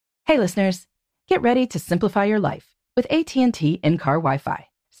Hey listeners, get ready to simplify your life with AT&T in-car Wi-Fi.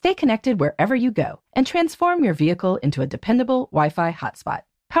 Stay connected wherever you go and transform your vehicle into a dependable Wi-Fi hotspot.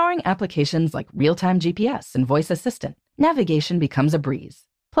 Powering applications like real-time GPS and voice assistant, navigation becomes a breeze.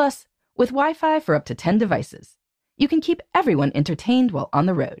 Plus, with Wi-Fi for up to 10 devices, you can keep everyone entertained while on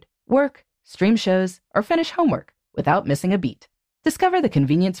the road, work, stream shows, or finish homework without missing a beat. Discover the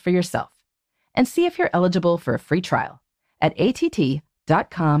convenience for yourself and see if you're eligible for a free trial at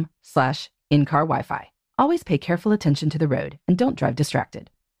att.com/in-car Wi-Fi. Always pay careful attention to the road and don't drive distracted.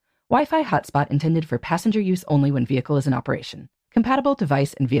 Wi-Fi hotspot intended for passenger use only when vehicle is in operation. Compatible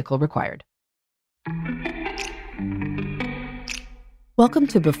device and vehicle required. Welcome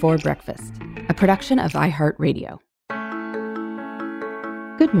to Before Breakfast, a production of iHeartRadio.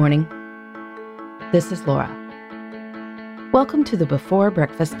 Good morning. This is Laura. Welcome to the Before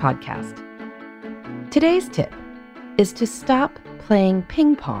Breakfast podcast. Today's tip is to stop playing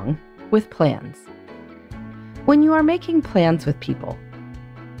ping pong with plans. When you are making plans with people,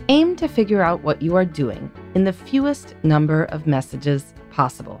 aim to figure out what you are doing in the fewest number of messages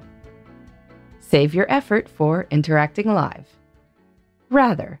possible. Save your effort for interacting live,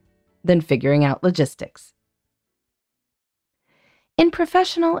 rather than figuring out logistics. In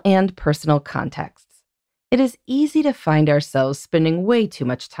professional and personal contexts, it is easy to find ourselves spending way too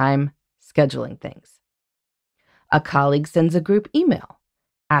much time scheduling things. A colleague sends a group email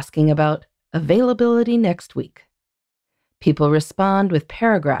asking about availability next week. People respond with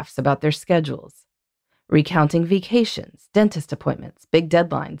paragraphs about their schedules, recounting vacations, dentist appointments, big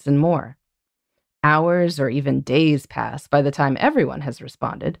deadlines, and more. Hours or even days pass by the time everyone has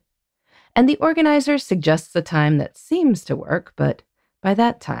responded, and the organizer suggests a time that seems to work, but by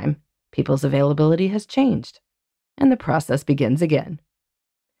that time, people's availability has changed, and the process begins again.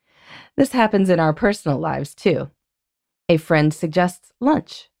 This happens in our personal lives, too. A friend suggests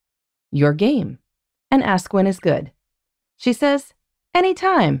lunch, your game, and asks when is good. She says,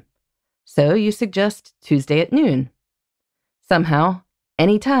 anytime. So you suggest Tuesday at noon. Somehow,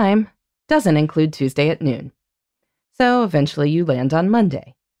 anytime doesn't include Tuesday at noon. So eventually you land on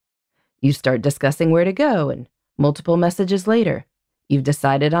Monday. You start discussing where to go, and multiple messages later, you've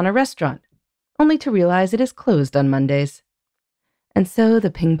decided on a restaurant, only to realize it is closed on Mondays. And so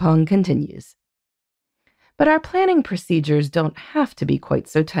the ping pong continues. But our planning procedures don't have to be quite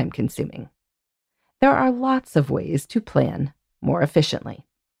so time-consuming. There are lots of ways to plan more efficiently.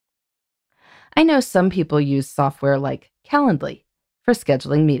 I know some people use software like Calendly for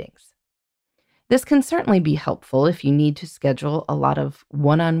scheduling meetings. This can certainly be helpful if you need to schedule a lot of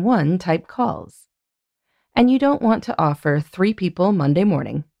one-on-one type calls, and you don't want to offer 3 people Monday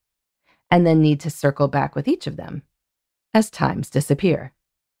morning and then need to circle back with each of them as times disappear.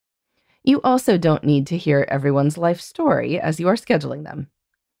 You also don't need to hear everyone's life story as you are scheduling them.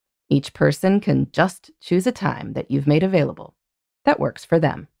 Each person can just choose a time that you've made available that works for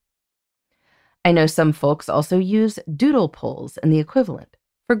them. I know some folks also use doodle polls and the equivalent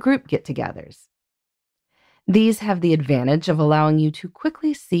for group get-togethers. These have the advantage of allowing you to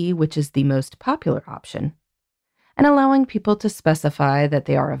quickly see which is the most popular option and allowing people to specify that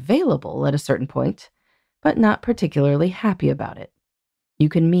they are available at a certain point, but not particularly happy about it. You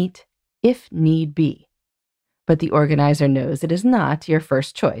can meet if need be, but the organizer knows it is not your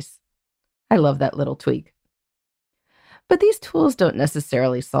first choice. I love that little tweak. But these tools don't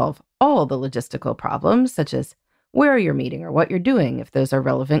necessarily solve all the logistical problems, such as where you're meeting or what you're doing, if those are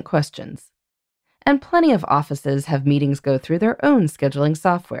relevant questions. And plenty of offices have meetings go through their own scheduling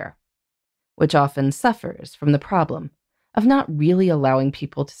software, which often suffers from the problem of not really allowing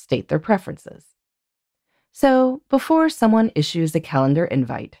people to state their preferences. So before someone issues a calendar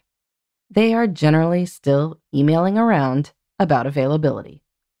invite, they are generally still emailing around about availability.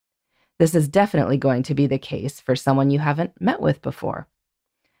 This is definitely going to be the case for someone you haven't met with before,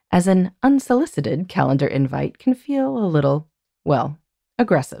 as an unsolicited calendar invite can feel a little, well,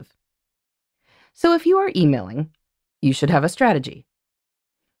 aggressive. So if you are emailing, you should have a strategy.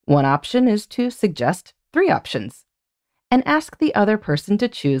 One option is to suggest 3 options and ask the other person to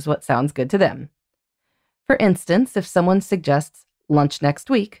choose what sounds good to them. For instance, if someone suggests lunch next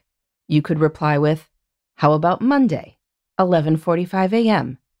week, you could reply with, how about Monday, 11:45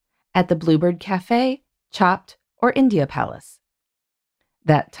 a.m., at the Bluebird Cafe, Chopped, or India Palace.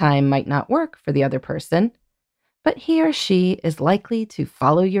 That time might not work for the other person, but he or she is likely to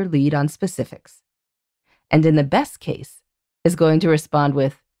follow your lead on specifics. And in the best case, is going to respond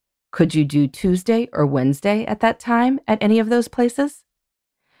with, could you do Tuesday or Wednesday at that time at any of those places?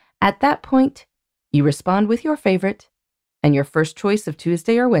 At that point, you respond with your favorite and your first choice of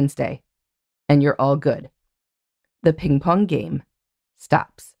Tuesday or Wednesday, and you're all good. The ping pong game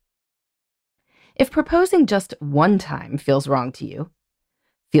stops. If proposing just one time feels wrong to you,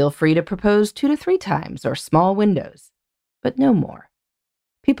 feel free to propose 2 to 3 times or small windows, but no more.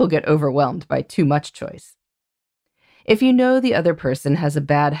 People get overwhelmed by too much choice. If you know the other person has a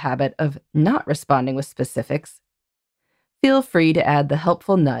bad habit of not responding with specifics, feel free to add the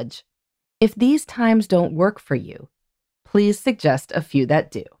helpful nudge. If these times don't work for you, please suggest a few that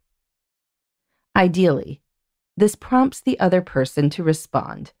do. Ideally, this prompts the other person to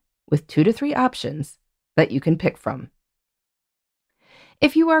respond with 2 to 3 options that you can pick from.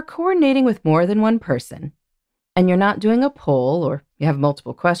 If you are coordinating with more than one person, and you're not doing a poll or you have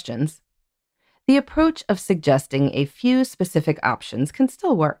multiple questions, the approach of suggesting a few specific options can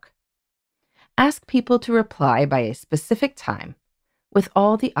still work. Ask people to reply by a specific time with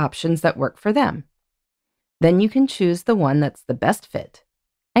all the options that work for them. Then you can choose the one that's the best fit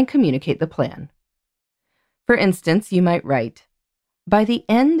and communicate the plan. For instance, you might write, "By the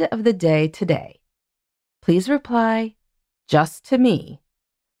end of the day today, please reply just to me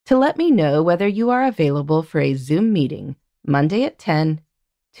to let me know whether you are available for a Zoom meeting Monday at 10,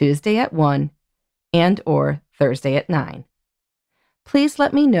 Tuesday at 1, and/or Thursday at 9. Please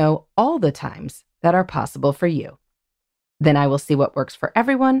let me know all the times that are possible for you. Then I will see what works for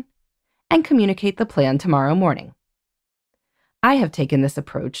everyone and communicate the plan tomorrow morning." I have taken this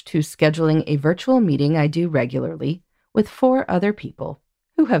approach to scheduling a virtual meeting I do regularly with 4 other people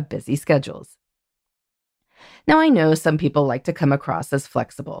who have busy schedules. Now, I know some people like to come across as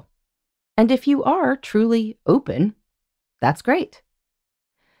flexible, and if you are truly open, that's great.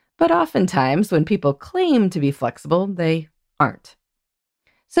 But oftentimes, when people claim to be flexible, they aren't.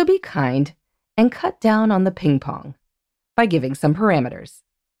 So be kind and cut down on the ping pong by giving some parameters.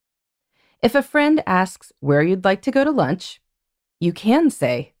 If a friend asks where you'd like to go to lunch, you can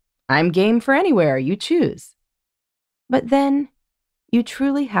say, "I'm game for anywhere you choose." But then you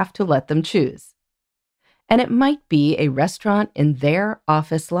truly have to let them choose. And it might be a restaurant in their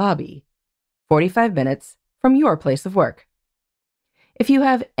office lobby, 45 minutes from your place of work. If you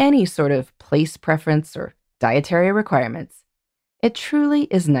have any sort of place preference or dietary requirements, it truly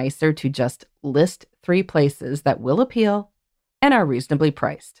is nicer to just list 3 places that will appeal and are reasonably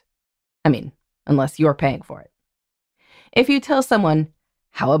priced. I mean, unless you're paying for it. If you tell someone,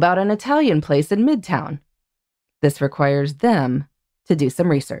 "How about an Italian place in Midtown?" this requires them to do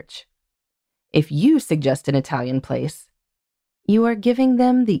some research. If you suggest an Italian place, you are giving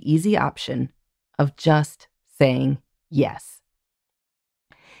them the easy option of just saying yes.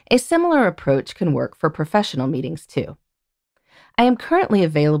 A similar approach can work for professional meetings too. "I am currently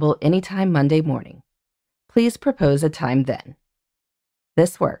available anytime Monday morning. Please propose a time then."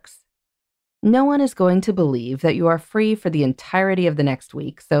 This works. No one is going to believe that you are free for the entirety of the next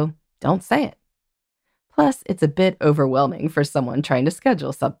week, so don't say it. Plus, it's a bit overwhelming for someone trying to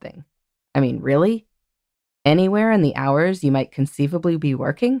schedule something. I mean, really? Anywhere in the hours you might conceivably be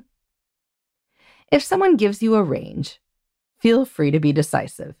working? If someone gives you a range, feel free to be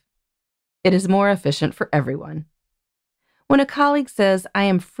decisive. It is more efficient for everyone. When a colleague says, "I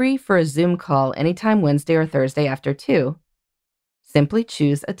am free for a Zoom call anytime Wednesday or Thursday after 2, simply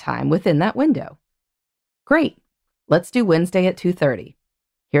choose a time within that window. "Great, let's do Wednesday at 2:30.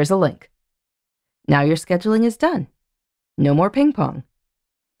 Here's a link." Now your scheduling is done. No more ping pong.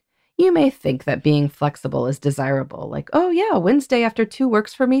 You may think that being flexible is desirable, like, "Oh yeah, Wednesday after 2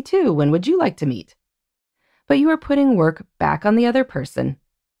 works for me too. When would you like to meet?" But you are putting work back on the other person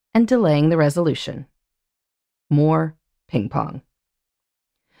and delaying the resolution. More ping pong.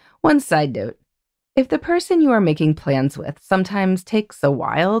 One side note, if the person you are making plans with sometimes takes a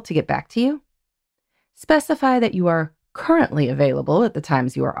while to get back to you, specify that you are currently available at the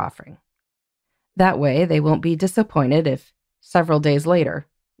times you are offering. That way, they won't be disappointed if several days later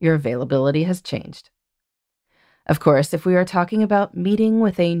your availability has changed. Of course, if we are talking about meeting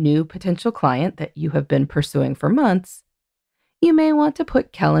with a new potential client that you have been pursuing for months, you may want to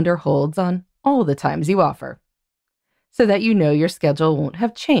put calendar holds on all the times you offer, so that you know your schedule won't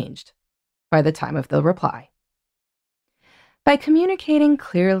have changed by the time of the reply. By communicating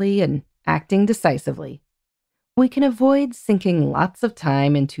clearly and acting decisively, we can avoid sinking lots of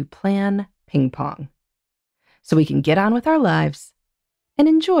time into plan ping pong, so we can get on with our lives and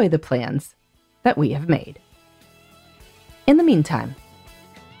enjoy the plans that we have made. In the meantime,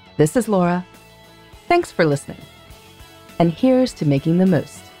 this is Laura. Thanks for listening. And here's to making the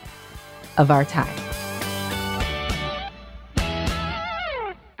most of our time.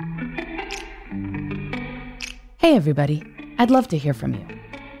 Hey, everybody. I'd love to hear from you.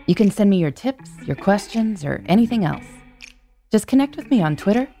 You can send me your tips, your questions, or anything else. Just connect with me on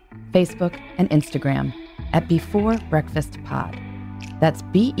Twitter, Facebook, and Instagram at Before Breakfast Pod. That's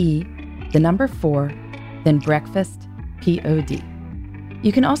BEFORE the number 4, then breakfast, POD.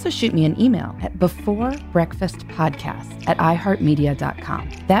 You can also shoot me an email at beforebreakfastpodcast@iheartmedia.com.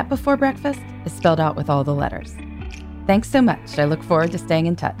 That before breakfast is spelled out with all the letters. Thanks so much. I look forward to staying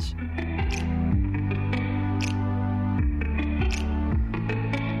in touch.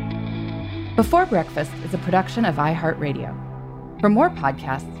 Before Breakfast is a production of iHeartRadio. For more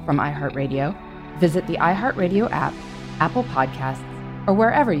podcasts from iHeartRadio, visit the iHeartRadio app, Apple Podcasts, or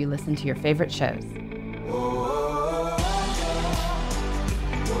wherever you listen to your favorite shows.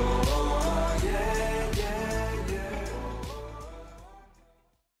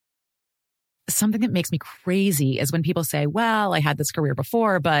 Something that makes me crazy is when people say, well, I had this career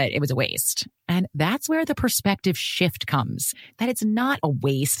before, but it was a waste. And that's where the perspective shift comes, that it's not a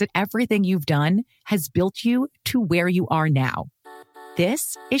waste, that everything you've done has built you to where you are now.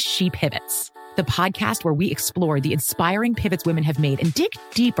 This is She Pivots, the podcast where we explore the inspiring pivots women have made and dig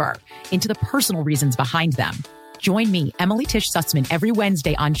deeper into the personal reasons behind them. Join me, Emily Tish Sussman, every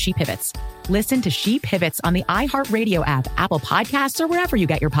Wednesday on She Pivots. Listen to She Pivots on the iHeartRadio app, Apple Podcasts, or wherever you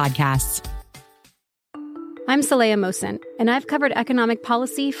get your podcasts. I'm Saleha Mohsin, and I've covered economic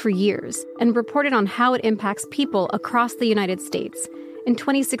policy for years and reported on how it impacts people across the United States. In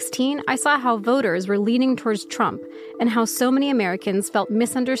 2016, I saw how voters were leaning towards Trump and how so many Americans felt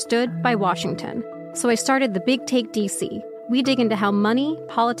misunderstood by Washington. So I started The Big Take DC. We dig into how money,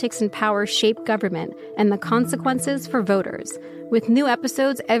 politics, and power shape government and the consequences for voters. With new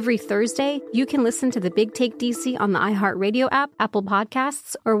episodes every Thursday, you can listen to The Big Take DC on the iHeartRadio app, Apple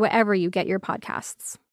Podcasts, or wherever you get your podcasts.